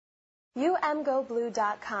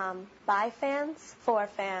UMGoBlue.com. By fans, for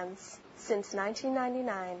fans. Since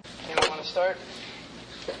 1999. Anyone want to start?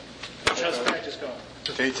 How's practice going?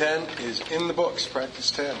 Day 10 is in the books,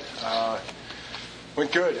 practice 10.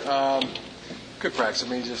 Went good. Good practice. I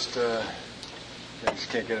mean, just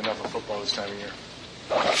can't get enough of football this time of year.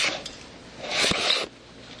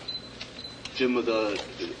 Jim, with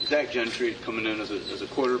Zach Gentry coming in as a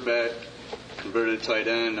quarterback, converted tight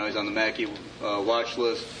end, now he's on the Mackey watch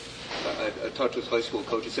list. I talked to his high school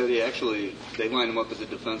coach. He said they line him up as a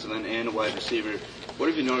defensive end and a wide receiver. What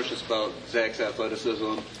have you noticed about Zach's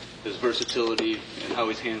athleticism, his versatility, and how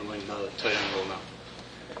he's handling the tight end role now?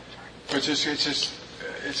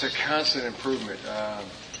 It's a constant improvement.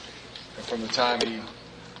 From the time he,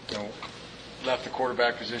 left the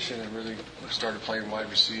quarterback position and really started playing wide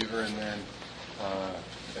receiver, and then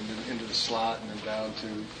into the slot, and then down to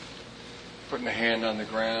putting the hand on the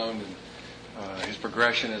ground, and his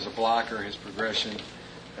progression as a blocker, his progression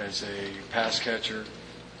as a pass catcher,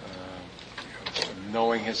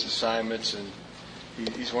 knowing his assignments, and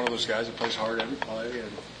he's one of those guys that plays hard every play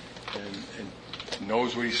and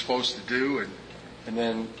knows what he's supposed to do, and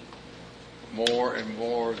then more and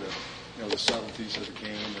more the subtleties of the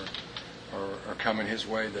game are coming his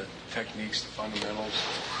way, the techniques, the fundamentals.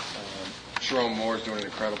 Sharon Moore is doing an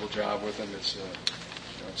incredible job with him.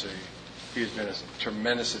 He has been a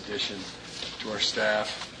tremendous addition to our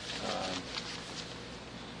staff.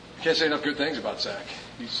 I can't say enough good things about Zach.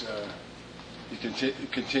 He's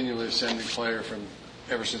continually ascending player from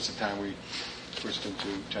ever since the time we switched him to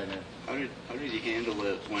tight end. How did he handle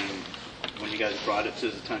it when you guys brought it to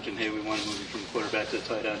his attention? Hey, we want to move you from quarterback to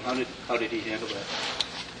tight end. How did he handle that?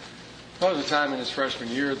 Well, there was a time in his freshman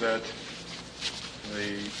year that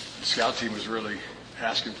the scout team was really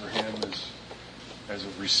asking for him as a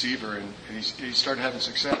receiver, and he started having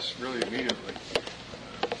success really immediately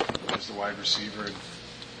as the wide receiver.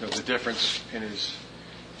 And the difference in his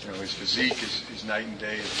physique is night and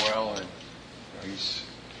day as well, and he's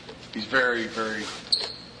very, very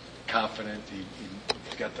confident.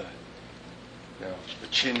 He's got the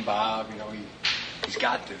chin bob. He's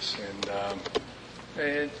got this,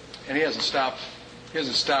 and he hasn't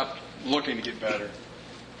stopped looking to get better.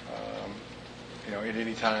 At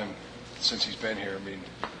any time since he's been here. I mean,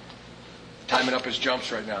 timing up his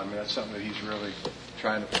jumps right now. I mean, that's something that he's really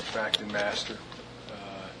trying to perfect and master.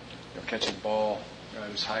 Catching the ball at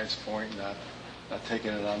his highest point, not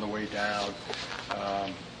taking it on the way down.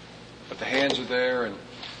 But the hands are there, and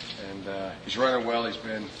he's running well.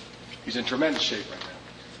 He's in tremendous shape right now.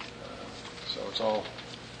 So it's all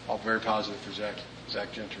very positive for Zach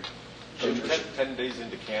Gentry. Jim, 10 days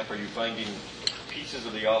into camp, are you finding pieces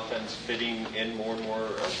of the offense fitting in more and more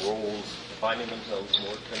roles, finding themselves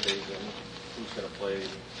more 10 days in? Who's going to play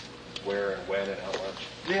where and when and how much?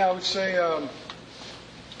 Yeah, I would say,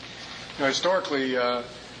 historically,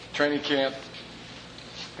 training camp,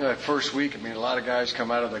 that first week, I mean, a lot of guys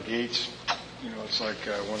come out of the gates. It's like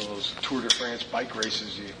one of those Tour de France bike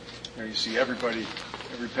races. You see everybody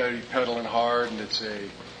pedaling hard, and it's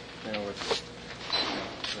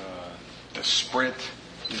the sprint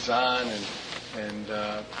is on, and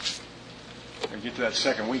you get to that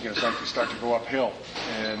second week, and it's like you start to go uphill,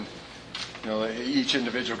 and each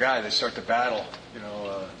individual guy, they start to battle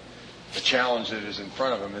the challenge that is in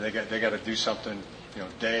front of them, and they got to do something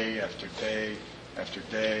day after day after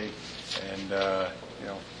day, and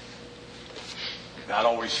not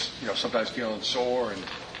always sometimes feeling sore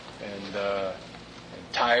and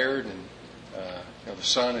tired, and the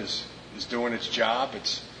sun is doing its job.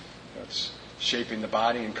 It's shaping the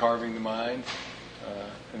body and carving the mind.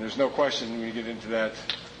 And there's no question when you get into that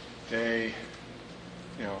day,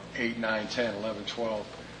 8, 9, 10, 11, 12,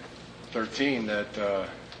 13, that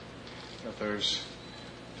there's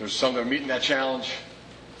some that are meeting that challenge,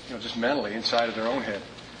 just mentally inside of their own head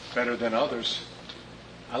better than others.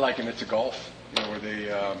 I liken it to golf, where they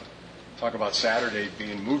talk about Saturday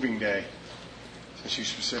being moving day. Since you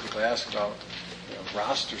specifically asked about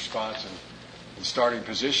roster spots and starting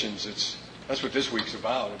positions, that's what this week's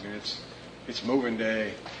about. I mean, it's moving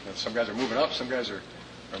day. Some guys are moving up, some guys are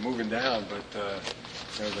moving down, but the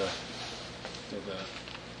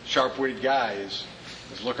sharp-witted guy is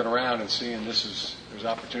looking around and seeing there's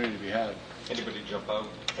opportunity to be had. Anybody jump out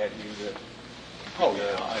at you that? Oh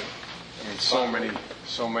yeah, I mean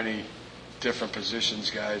so many different positions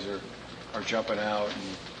guys are jumping out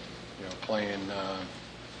and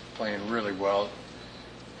playing really well.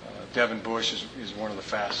 Devin Bush is one of the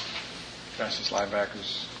fastest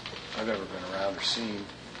linebackers I've ever been around or seen.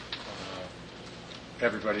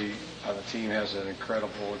 Everybody on the team has an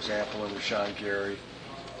incredible example in Rashawn Gary.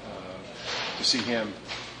 To see him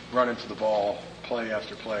run into the ball play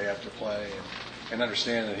after play after play, and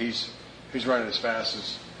understand that he's running as fast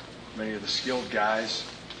as many of the skilled guys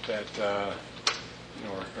that are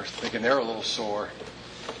thinking they're a little sore,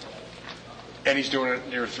 and he's doing it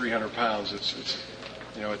near 300 pounds. It's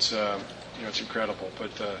incredible.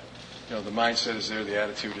 But the mindset is there, the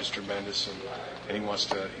attitude is tremendous, and he wants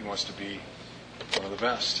to be one of the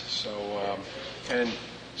best. So and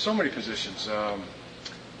so many positions.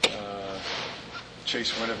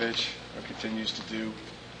 Chase Winovich continues to do,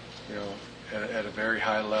 at a very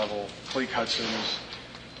high level. Cleek Hudson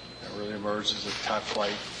really emerged as a top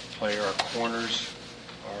flight player. Our corners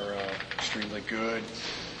are extremely good.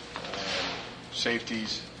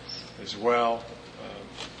 Safeties as well.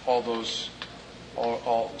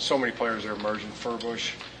 So many players are emerging.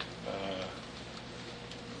 Furbush.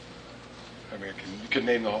 You could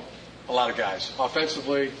name a lot of guys.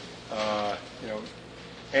 Offensively,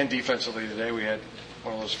 and defensively today, we had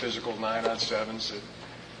one of those physical 9-on-7s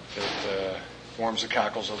that warms the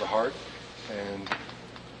cockles of the heart. And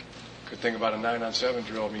good thing about a 9-on-7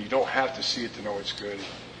 drill, you don't have to see it to know it's good.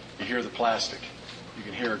 You hear the plastic. You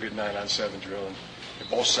can hear a good 9-on-7 drill, and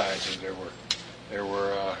both sides there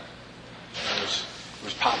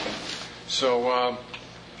was popping. So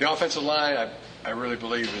the offensive line, I really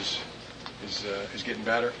believe is getting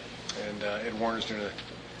better, and Ed Warner's doing a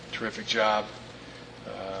terrific job.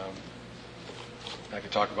 I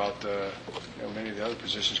could talk about many of the other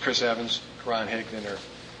positions. Chris Evans, Karan Higdon have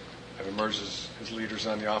emerged as leaders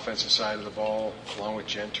on the offensive side of the ball, along with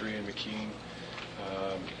Gentry and McKean.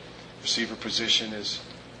 Receiver position is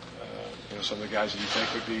some of the guys that you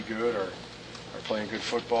think would be good are playing good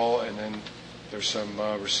football, and then there's some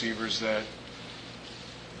receivers that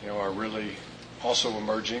are really also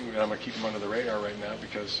emerging. I'm going to keep them under the radar right now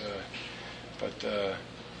because,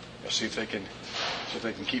 see if they can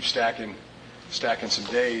keep stacking some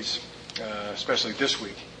days, especially this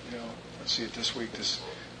week. Let's see it this week, this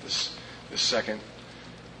second,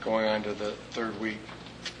 going on to the third week.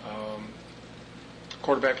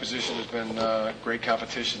 Quarterback position has been great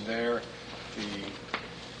competition there.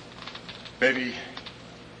 Maybe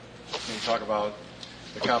when you talk about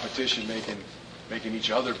the competition making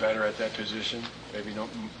each other better at that position, maybe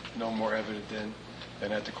no more evident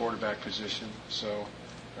than at the quarterback position. So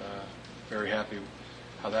very happy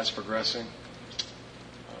how that's progressing.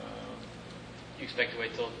 You expect to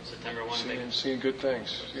wait till September 1? Seeing good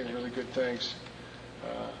things, seeing really good things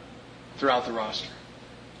throughout the roster.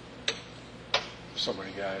 So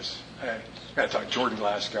many guys. I got to talk Jordan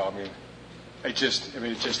Glasgow. It just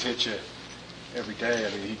hits you every day.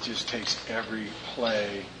 He just takes every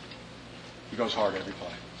play. He goes hard every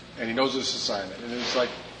play, and he knows this assignment. And it's like,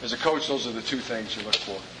 as a coach, those are the two things you look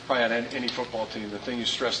for. Probably on any football team, the thing you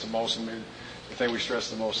stress the most, and maybe the thing we stress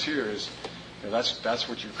the most here is, that's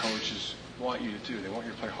what your coaches want you to do. They want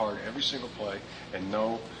you to play hard every single play and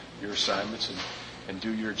know your assignments and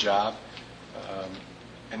do your job.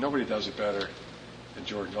 And nobody does it better than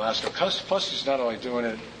Jordan Glasgow. Plus, he's not only doing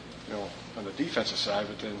it, on the defensive side,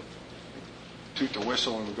 but then toot the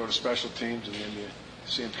whistle and we go to special teams, and then you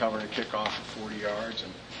see him covering a kickoff at 40 yards,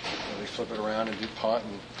 and they flip it around and do punt,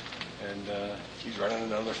 and he's running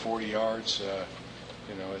another 40 yards.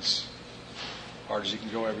 As hard as he can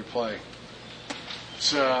go every play.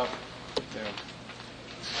 It's good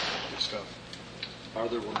stuff. Are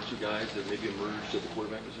there one or two guys that maybe emerged at the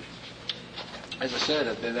quarterback position? As I said,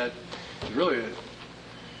 that really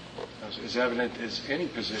as evident as any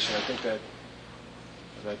position. I think that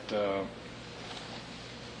the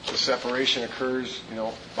separation occurs,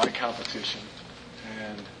 by competition,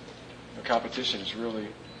 and the competition is really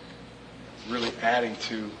adding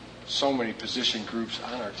to so many position groups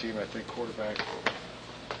on our team. I think quarterback,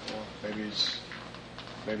 maybe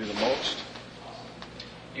the most.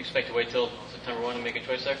 You expect to wait till September 1 to make a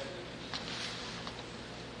choice there?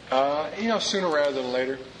 Sooner rather than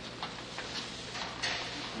later.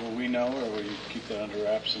 Will we know, or will you keep that under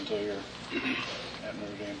wraps until you're at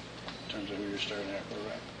Notre Dame in terms of who you're starting at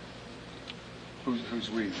quarterback? Who's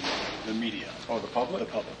we? The media. Oh, the public? The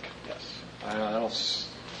public, yes. I don't know.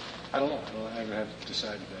 I haven't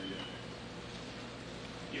decided that yet.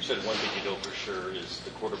 You said one thing you know for sure is the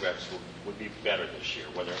quarterbacks would be better this year,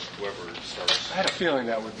 whoever starts. I had a feeling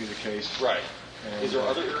that would be the case. Right. And, is there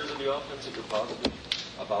other areas of the offense that you're positive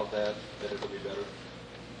about that it will be better?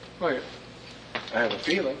 Well, I have a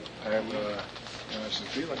feeling. I have some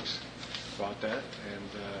feelings about that, and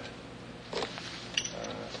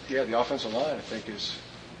the offensive line I think is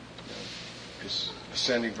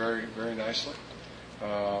ascending very, very nicely.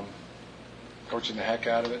 Coaching the heck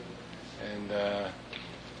out of it, and the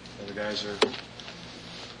guys are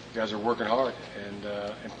guys are working hard, and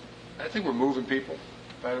I think we're moving people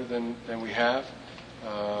better than we have.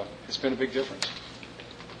 It's been a big difference.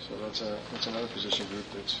 So that's another position group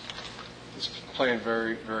that's playing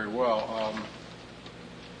very, very well.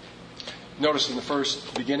 Notice in the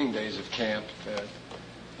first beginning days of camp that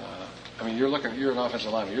you're an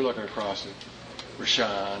offensive lineman. You're looking across at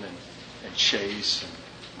Rashawn and Chase and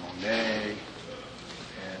Monet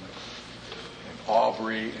and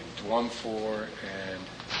Aubrey and Dwumfor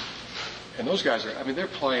and those guys are. They're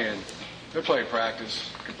playing practice,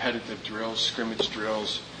 competitive drills, scrimmage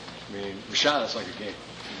drills. Rashawn is like a game.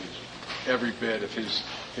 Every bit of his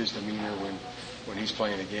demeanor when he's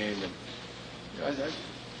playing a game. And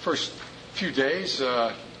first few days,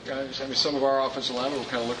 some of our offensive linemen were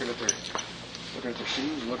kind of looking at their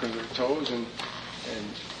shoes, looking at their toes, and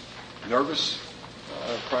nervous.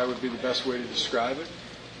 Probably would be the best way to describe it.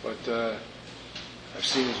 But I've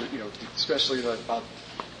seen, especially about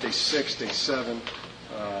day 6, day 7,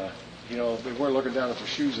 they weren't looking down at their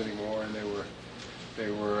shoes anymore, and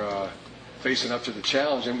they were facing up to the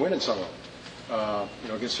challenge and winning some of them.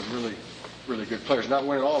 Against some really, really good players. Not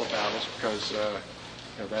winning all the battles because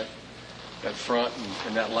that front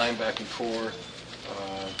and that linebacking core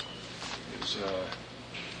is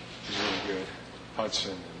really good.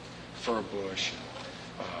 Hudson and Furbush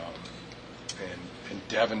and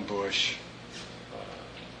Devin Bush.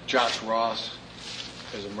 Josh Ross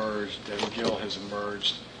has emerged. Devin Gill has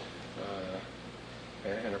emerged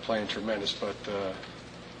and are playing tremendous. But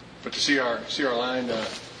to see our line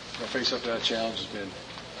face up to that challenge has been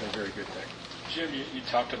a very good thing. Jim, you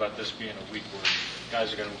talked about this being a week where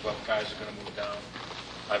guys are going to move up, guys are going to move down.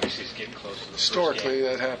 Obviously, it's getting close to the Historically,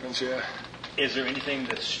 first game. that happens, yeah. Is there anything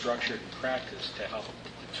that's structured in practice to help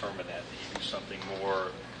determine that you do something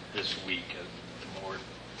more this week, more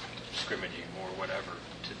scrimmaging, more whatever,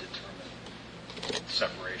 to determine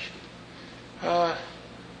separation?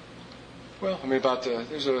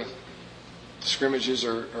 The scrimmages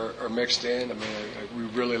are mixed in. We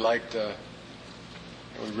really liked,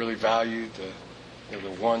 we really valued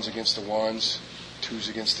the ones against the ones, twos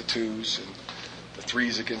against the twos, and the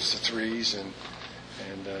threes against the threes, and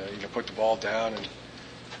put the ball down and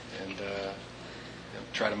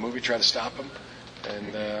try to move it, try to stop them,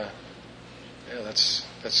 and that's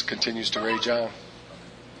continues to rage on.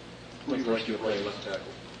 Who do you like at right left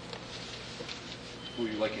tackle? Who are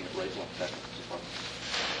you liking at right left tackle so far?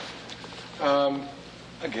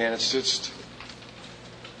 Again, it's just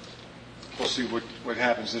we'll see what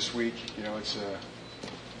happens this week. It's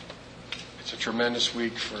a tremendous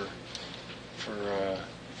week for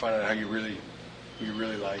finding out who you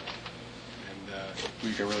really like and who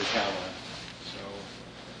you can really count on. So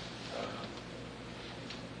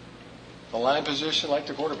the line position, like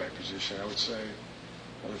the quarterback position, I would say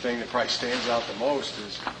the thing that probably stands out the most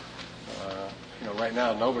is right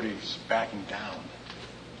now nobody's backing down.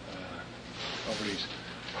 Nobody's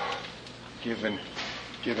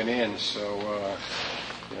giving in. So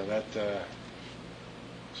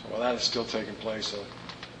while that is still taking place,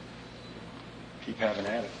 keep having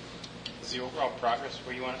at it. Is the overall progress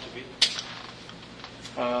where you want it to be?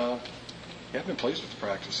 I've been pleased with the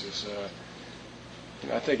practices.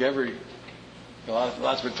 I think a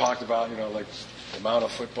lot's been talked about. Like the amount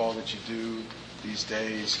of football that you do these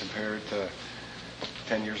days compared to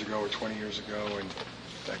 10 years ago or 20 years ago, and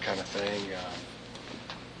that kind of thing.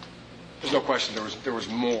 There's no question there was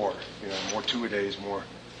more. More 2-a-days, more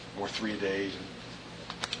 3-a-days.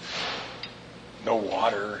 No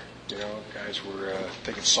water. Guys were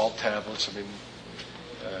taking salt tablets.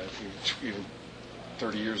 Even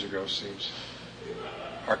 30 years ago seems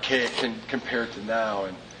archaic compared to now,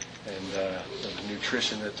 and the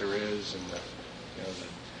nutrition that there is, and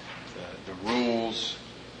the rules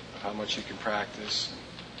of how much you can practice,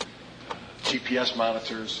 GPS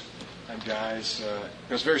monitors on guys.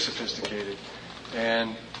 It's very sophisticated,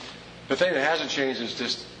 and the thing that hasn't changed is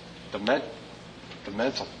just the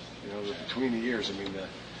mental. Between the years,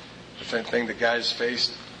 the same thing that guys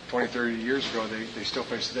faced 20, 30 years ago, they still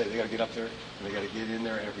face today. They got to get up there, and they got to get in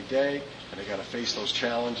there every day, and they got to face those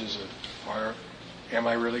challenges of, am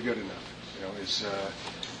I really good enough?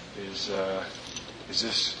 Is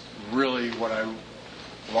this really what I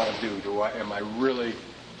want to do? Am I really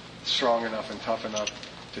strong enough and tough enough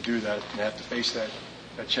to do that? And have to face that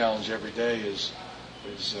challenge every day is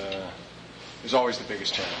always the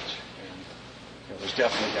biggest challenge. And there's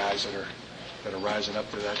definitely guys that are rising up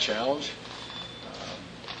to that challenge.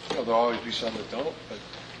 There'll always be some that don't,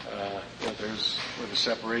 but there's where the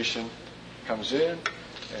separation comes in,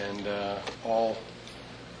 and all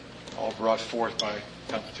brought forth by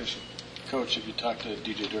competition. coach, have you talked to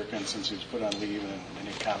DJ Durkin since he was put on leave, and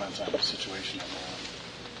any comments on the situation at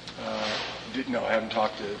Maryland? No, I haven't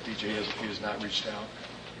talked to DJ. He has not reached out.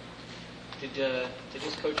 Did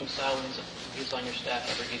his coaching style when he was on your staff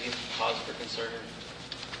ever give you cause for concern?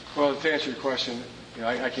 Well, to answer your question,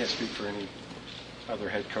 I can't speak for any other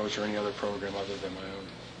head coach or any other program other than my own.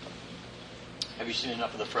 Have you seen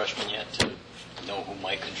enough of the freshmen yet to know who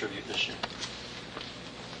might contribute this year?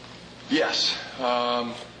 Yes,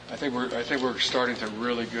 I think we're starting to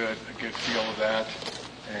really get a good feel of that,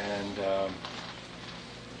 and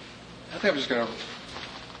I think I'm just going to.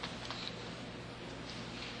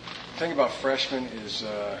 The thing about freshmen is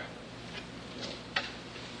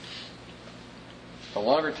the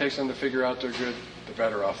longer it takes them to figure out they're good, the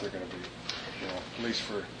better off they're going to be. At least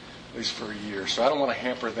for a year. So I don't want to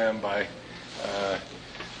hamper them by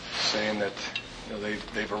saying that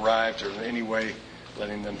they've arrived, or in any way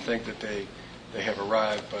letting them think that they have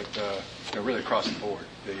arrived. But really across the board,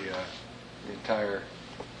 the entire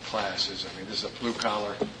class is. I mean, this is a blue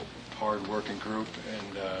collar, hard working group,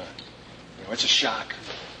 and it's a shock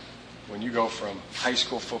when you go from high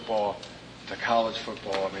school football to college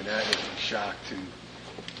football. I mean, that is a shock to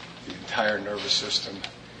the entire nervous system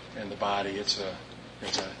and the body. It's a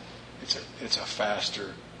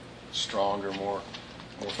faster, stronger, more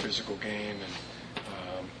physical game, and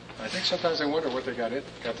I think sometimes I wonder what they got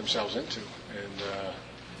themselves into. And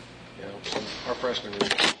our freshmen,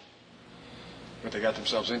 what they got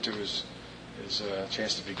themselves into is a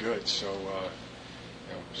chance to be good. So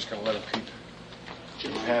just going to let them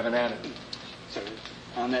keep having at it. Sorry.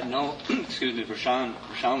 On that note, excuse me, Rashawn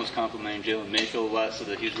was complimenting Jalen Mayfield a lot, so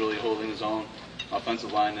that he's really holding his own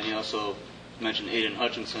offensive line. Then he also mentioned Aiden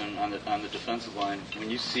Hutchinson on the defensive line. When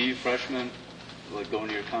you see freshmen, like going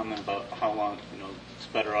to your comment about how long, it's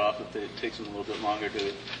better off if it takes them a little bit longer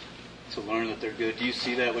to learn that they're good. Do you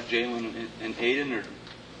see that with Jalen and Aiden,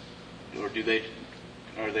 or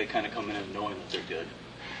are they kind of coming in knowing that they're good?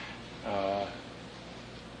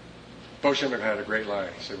 Bo Schindler had a great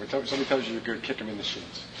line. He said, when somebody tells you you're good, kick them in the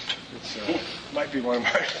shins. It might be one of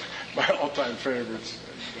my all-time favorites.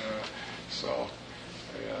 And, so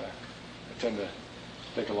I tend to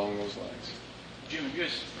think along those lines. Jim, have you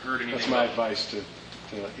guys heard anything? That's my advice to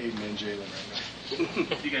Aiden and Jalen right now.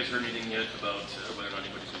 Have you guys heard anything yet about whether or not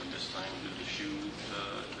anybody's going to miss time due to the shoe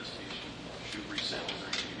investigation, shoe resale, or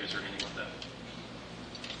anything? Have you guys heard anything about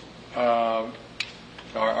that?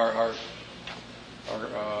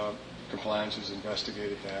 Our compliance has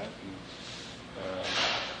investigated that.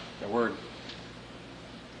 And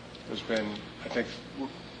there's been, I think,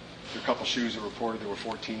 a couple shoes that reported there were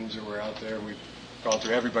 4 teams that were out there. We've gone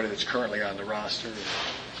through everybody that's currently on the roster,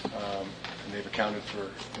 and they've accounted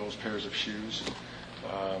for those pairs of shoes.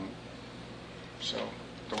 So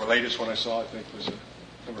the latest one I saw, I think, was a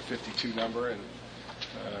number 52 number, and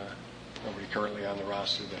nobody currently on the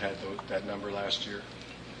roster that had that number last year.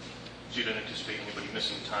 So you don't anticipate anybody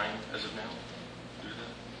missing time as of now due to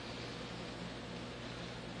that?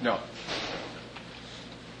 No.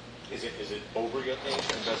 Is it over yet, the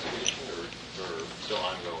investigation, or still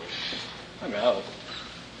ongoing? I mean,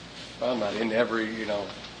 I'm not in every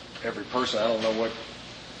person. I don't know what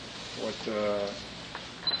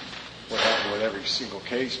happened with every single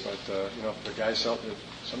case, but if the guy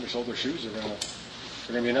somebody sold their shoes, they're gonna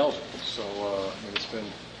be ineligible. So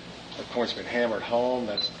that point's been hammered home.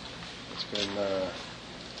 It's been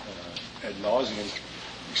ad nauseum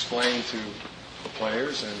explained to the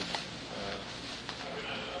players, and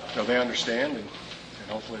they understand, and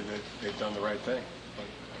hopefully they've done the right thing. But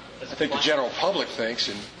I think the general public thinks,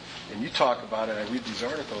 and you talk about it, I read these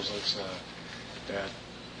articles, that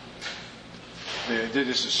they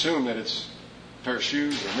just assume that it's a pair of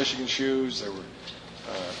shoes or Michigan shoes. There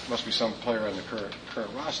must be some player on the current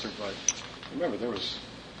roster, but remember there's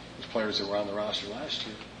players that were on the roster last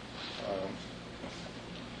year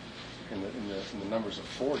in the numbers of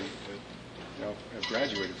 40 that have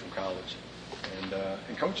graduated from college, and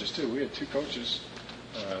coaches too. We had 2 coaches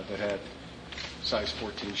that had size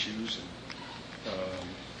 14 shoes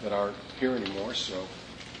that aren't here anymore. So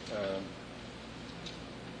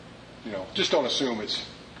just don't assume it's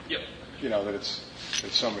that it's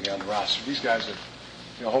somebody on the roster. These guys are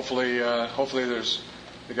hopefully there's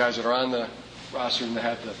the guys that are on the roster and that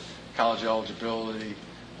have the college eligibility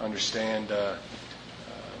understand the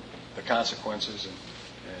consequences,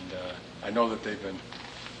 and I know that they've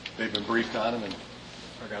been briefed on them, and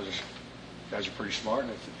our guys are pretty smart.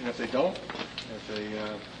 And if they don't,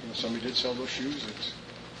 if somebody did sell those shoes,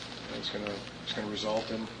 it's going to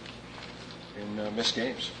result in missed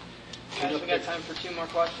games. Guys, we got time for 2 more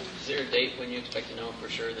questions. Is there a date when you expect to know for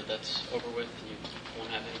sure that that's over with and you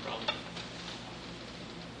won't have any problem?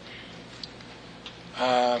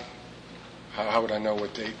 How would I know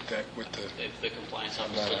what date that with The compliance I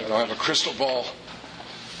officer. don't have a crystal ball.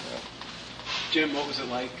 Jim, what was it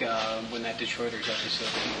like when that Detroiters episode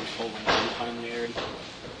that you were holding on finally aired?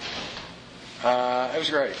 It was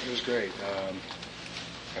great. It was great.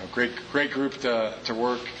 Great group to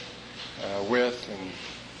work with, and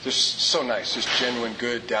just so nice. Just genuine,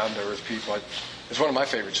 good, down to earth people. It's one of my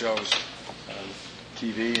favorite shows on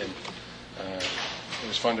TV, and it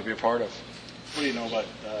was fun to be a part of. What do you know about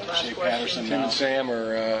Shea Patterson Tim now? and Sam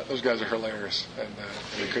those guys are hilarious, and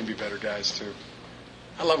they couldn't be better guys too.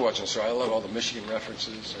 I love watching the show. I love all the Michigan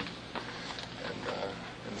references and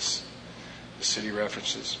the city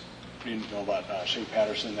references. What do you know about Shea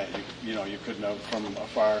Patterson that you could know from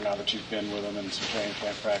afar now that you've been with him in some training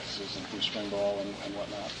camp practices and through spring ball and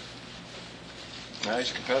whatnot? No,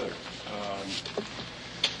 he's a competitor.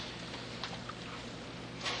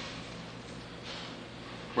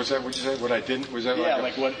 What's that? What you say? What I didn't? Was that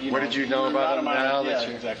like what did you know about him now? Yeah,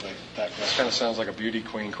 exactly. That This question. kind of sounds like a beauty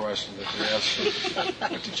queen question that you're asking.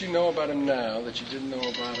 What did you know about him now that you didn't know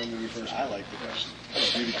about him when you first? I like the question.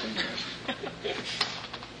 That's a beauty queen question.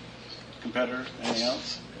 Competitor? Anything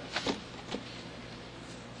else?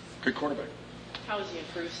 Good quarterback. How has he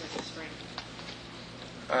improved since the spring?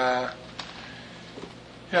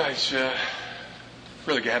 Yeah, he's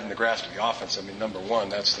really having the grasp of the offense. I mean, number one,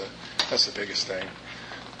 that's the biggest thing.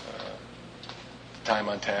 Time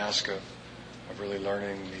on task of really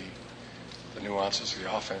learning the nuances of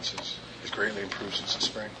the offense is greatly improved since the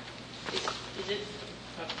spring. Is it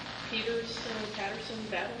a Peters and Patterson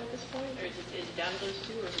battle at this point, or is it down to those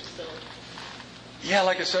two, or is it still? Yeah,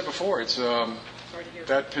 like I said before, it's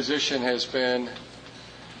that position has been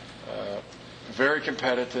very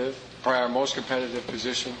competitive, probably our most competitive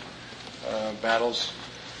position. Battles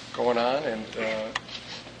going on, and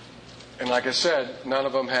like I said, none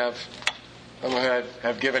of them have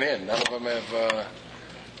given in. None of them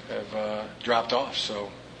have dropped off.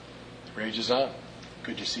 So the rage is on.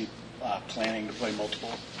 Could you see planning to play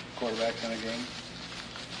multiple quarterbacks in a game?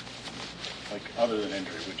 Like, other than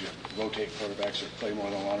injury, would you rotate quarterbacks or play more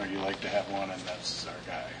than one, or you like to have one and that's our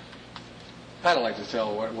guy? I don't like to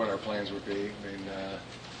tell what our plans would be. I mean,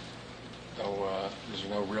 there's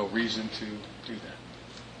no real reason to do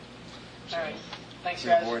that. All right. Thanks, We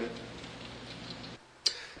guys. avoid it.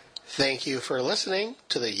 Thank you for listening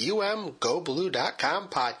to the UMGoBlue.com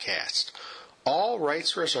podcast. All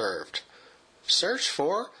rights reserved. Search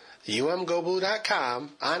for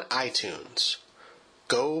UMGoBlue.com on iTunes.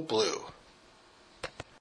 Go Blue.